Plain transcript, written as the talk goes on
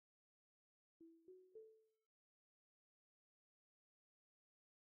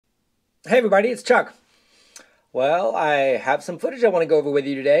Hey everybody, it's Chuck. Well, I have some footage I want to go over with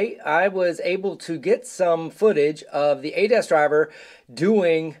you today. I was able to get some footage of the ADAS driver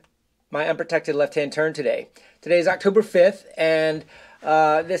doing my unprotected left-hand turn today. Today is October 5th, and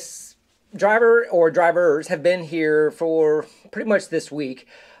this driver or drivers have been here for pretty much this week.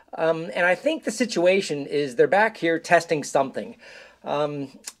 And I think the situation is they're back here testing something.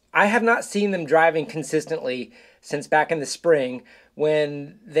 I have not seen them driving consistently since back in the spring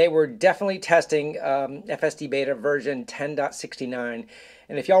when they were definitely testing FSDBeta version 10.69.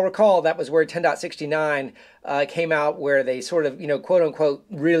 And if y'all recall, that was where 10.69 came out, where they sort of, quote unquote,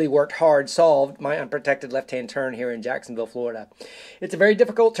 really worked hard, solved my unprotected left-hand turn here in Jacksonville, Florida. It's a very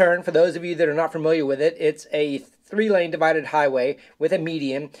difficult turn. For those of you that are not familiar with it, it's a three-lane divided highway with a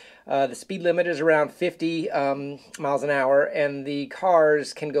median. The speed limit is around 50 miles an hour, and the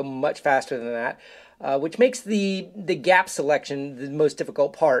cars can go much faster than that. Which makes the gap selection the most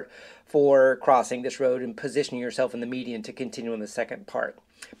difficult part for crossing this road and positioning yourself in the median to continue on the second part.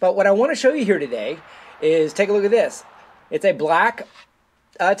 But what I want to show you here today is take a look at this. It's a black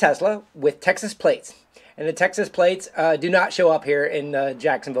Tesla with Texas plates. And the Texas plates do not show up here in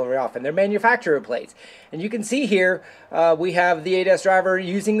Jacksonville very often. They're manufacturer plates. And you can see here we have the ADAS driver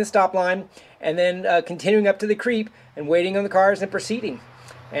using the stop line and then continuing up to the creep and waiting on the cars and proceeding.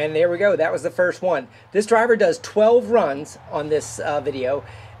 And there we go. That was the first one. This driver does 12 runs on this video.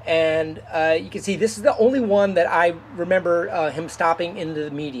 And you can see this is the only one that I remember him stopping into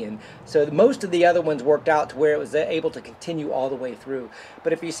the median. So most of the other ones worked out to where it was able to continue all the way through.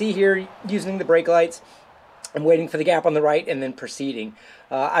 But if you see here, using the brake lights, I'm waiting for the gap on the right and then proceeding.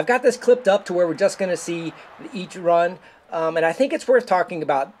 I've got this clipped up to where we're just going to see each run. And I think it's worth talking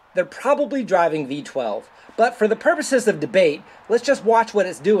about. They're probably driving v12. But for the purposes of debate, let's just watch what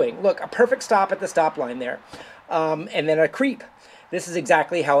it's doing. Look, a perfect stop at the stop line there. And then a creep. This is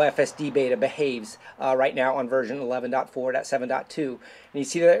exactly how FSDBeta behaves right now on version 11.4.7.2. And you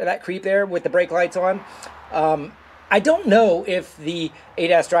see that creep there with the brake lights on? I don't know if the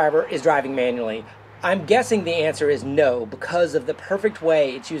ADAS driver is driving manually. I'm guessing the answer is no, because of the perfect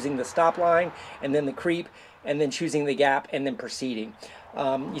way it's using the stop line and then the creep and then choosing the gap and then proceeding.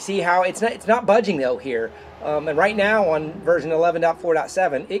 You see how it's not budging though here. And right now on version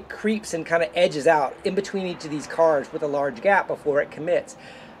 11.4.7, it creeps and kind of edges out in between each of these cars with a large gap before it commits.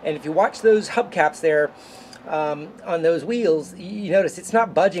 And if you watch those hubcaps there on those wheels, you notice it's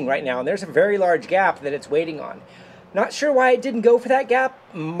not budging right now. And there's a very large gap that it's waiting on. Not sure why it didn't go for that gap.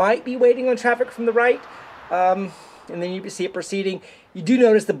 Might be waiting on traffic from the right. And then you see it proceeding. You do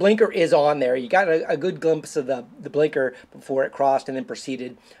notice the blinker is on there. You got a good glimpse of the blinker before it crossed and then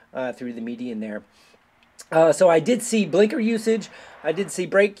proceeded through the median there. So I did see blinker usage. I did see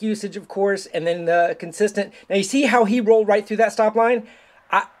brake usage, of course, and then consistent. Now you see how he rolled right through that stop line?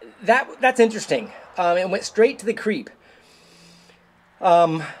 That's interesting. It went straight to the creep.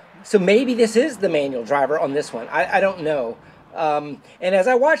 So maybe this is the manual driver on this one. I don't know. And as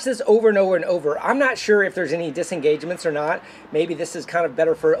I watch this over and over and over, I'm not sure if there's any disengagements or not. Maybe this is kind of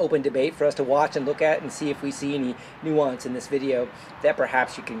better for open debate for us to watch and look at and see if we see any nuance in this video that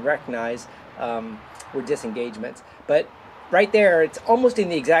perhaps you can recognize were disengagements. But right there, it's almost in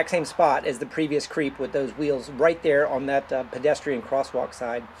the exact same spot as the previous creep with those wheels right there on that pedestrian crosswalk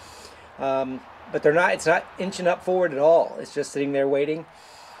side. But they're not. It's not inching up forward at all. It's just sitting there waiting.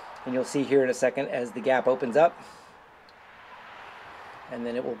 And you'll see here in a second as the gap opens up. And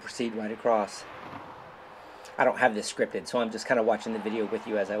then it will proceed right across. I don't have this scripted, so I'm just kind of watching the video with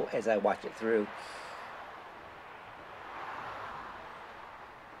you as I watch it through.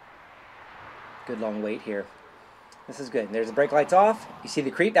 Good long wait here. This is good. There's the brake lights off. You see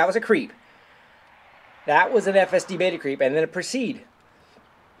the creep? That was a creep. That was an FSDBeta creep, and then it proceed.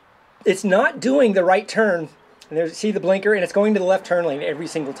 It's not doing the right turn. And there's, see the blinker, and it's going to the left turn lane every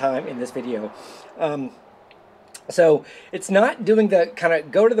single time in this video. So it's not doing the kind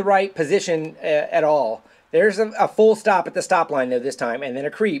of go to the right position at all. There's a full stop at the stop line though this time, and then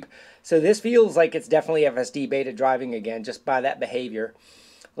a creep. So this feels like it's definitely FSDBeta driving again just by that behavior.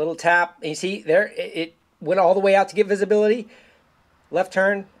 Little tap, and you see there it went all the way out to get visibility. Left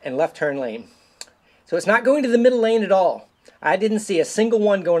turn and left turn lane. So it's not going to the middle lane at all. I didn't see a single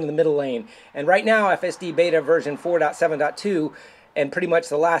one going to the middle lane. And right now FSDBeta version 4.7.2 and pretty much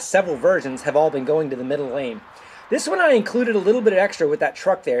the last several versions have all been going to the middle lane. This one I included a little bit of extra with that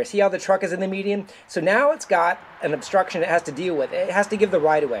truck there. See how the truck is in the median? So now it's got an obstruction it has to deal with. It has to give the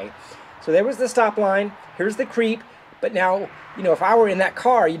right of way. So there was the stop line. Here's the creep. But now, you know, if I were in that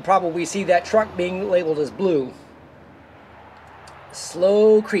car, you'd probably see that truck being labeled as blue.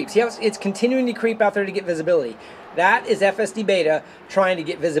 Slow creep. See how it's continuing to creep out there to get visibility. That is FSDBeta trying to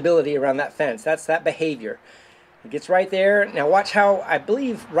get visibility around that fence. That's that behavior. It gets right there. Now watch how, I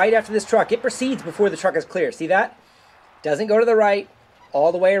believe, right after this truck, it proceeds before the truck is clear. See that? Doesn't go to the right,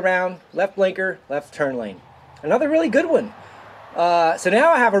 all the way around, left blinker, left turn lane. Another really good one. So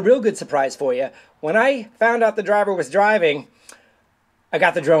now I have a real good surprise for you. When I found out the driver was driving, I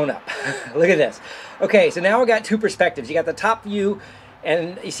got the drone up. Look at this. Okay, so now I got two perspectives. You got the top view,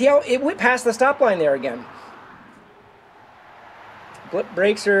 and you see how it went past the stop line there again.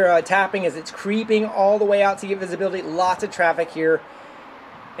 Brakes are tapping as it's creeping all the way out to get visibility. Lots of traffic here,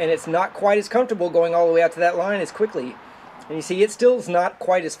 and it's not quite as comfortable going all the way out to that line as quickly. And you see it still is not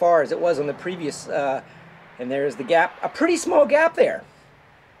quite as far as it was on the previous, and there's the gap, a pretty small gap there.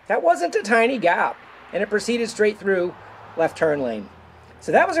 That wasn't a tiny gap, and it proceeded straight through left turn lane.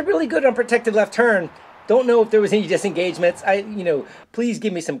 So that was a really good unprotected left turn. Don't know if there was any disengagements. Please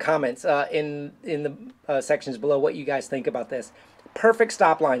give me some comments in the sections below what you guys think about this. Perfect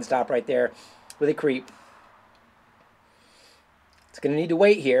stop line stop right there with a creep. It's going to need to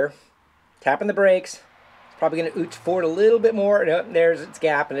wait here. Tapping the brakes. It's probably going to ooch forward a little bit more. No, there's its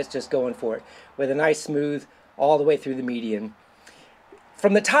gap, and it's just going for it with a nice smooth all the way through the median.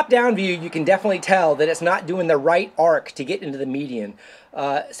 From the top-down view, you can definitely tell that it's not doing the right arc to get into the median.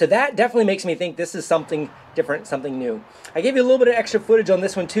 So that definitely makes me think this is something different, something new. I gave you a little bit of extra footage on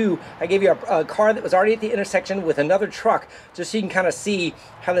this one too. I gave you a car that was already at the intersection with another truck, just so you can kind of see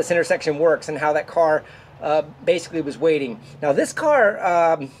how this intersection works and how that car basically was waiting. Now this car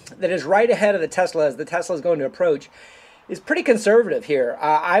that is right ahead of the Tesla as the Tesla is going to approach is pretty conservative here.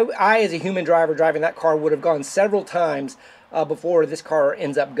 I, as a human driver driving that car, would have gone several times before this car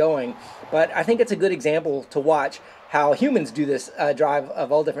ends up going. But I think it's a good example to watch how humans do this drive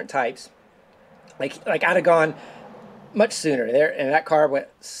of all different types. Like I'd have gone much sooner there, and that car went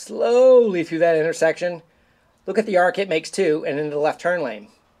slowly through that intersection. Look at the arc it makes too, and into the left turn lane.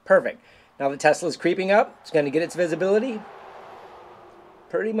 Perfect. Now the Tesla's creeping up. It's going to get its visibility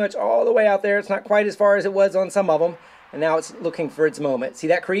pretty much all the way out there. It's not quite as far as it was on some of them, and now it's looking for its moment. See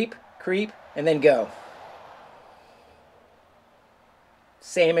that creep, and then go.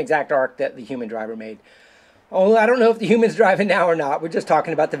 Same exact arc that the human driver made. Oh, I don't know if the human's driving now or not. We're just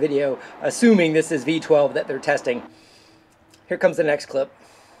talking about the video, assuming this is V12 that they're testing. Here comes the next clip.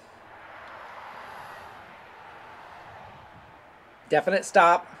 Definite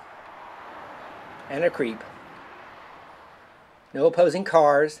stop and a creep. No opposing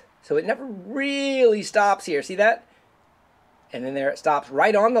cars, so it never really stops here. See that? And then there it stops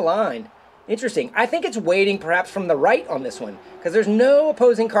right on the line. Interesting. I think it's waiting perhaps from the right on this one, because there's no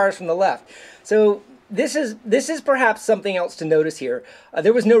opposing cars from the left. So this is perhaps something else to notice here.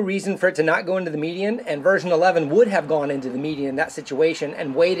 There was no reason for it to not go into the median, and version 11 would have gone into the median in that situation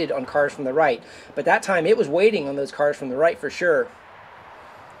and waited on cars from the right. But that time it was waiting on those cars from the right for sure.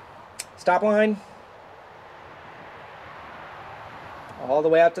 Stop line. All the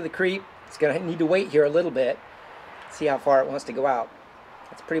way out to the creep. It's going to need to wait here a little bit. See how far it wants to go out.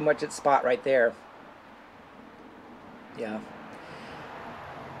 That's pretty much its spot right there. Yeah.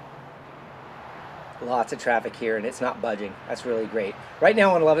 Lots of traffic here, and it's not budging. That's really great. Right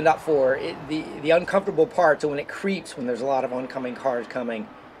now on 11.4, the uncomfortable parts are when it creeps, when there's a lot of oncoming cars coming.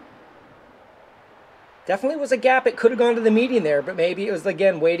 Definitely was a gap. It could have gone to the median there, but maybe it was,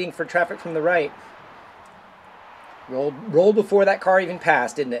 again, waiting for traffic from the right. Rolled before that car even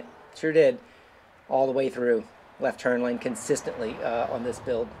passed, didn't it? Sure did. All the way through. Left turn lane consistently on this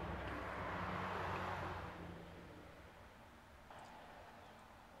build.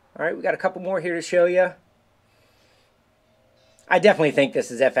 All right, we got a couple more here to show you. I definitely think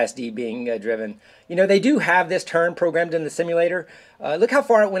this is FSD being driven. You know, they do have this turn programmed in the simulator. Look how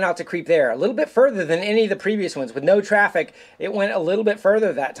far it went out to creep there. A little bit further than any of the previous ones. With no traffic, it went a little bit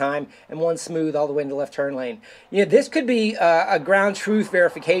further that time and one smooth all the way into left turn lane. You know, this could be a ground truth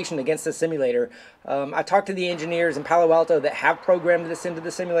verification against the simulator. I talked to the engineers in Palo Alto that have programmed this into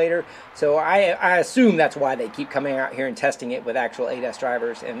the simulator, so I assume that's why they keep coming out here and testing it with actual ADAS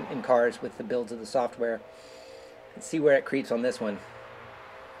drivers and in cars with the builds of the software. Let's see where it creeps on this one.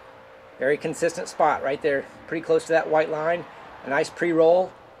 Very consistent spot right there, pretty close to that white line. A nice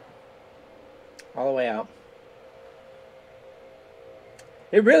pre-roll all the way out.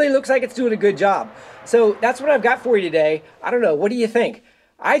 It really looks like it's doing a good job. So that's what I've got for you today. I don't know, what do you think?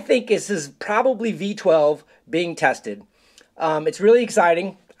 I think this is probably V12 being tested. It's really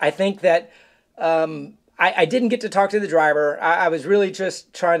exciting. I think that I didn't get to talk to the driver. I was really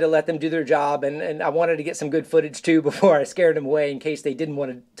just trying to let them do their job, and I wanted to get some good footage too before I scared them away in case they didn't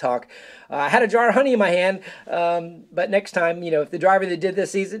want to talk. I had a jar of honey in my hand, but next time, if the driver that did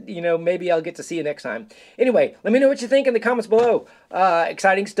this sees it, maybe I'll get to see you next time. Anyway, let me know what you think in the comments below.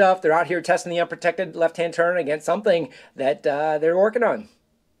 Exciting stuff. They're out here testing the unprotected left-hand turn against something that they're working on.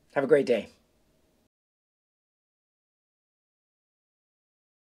 Have a great day.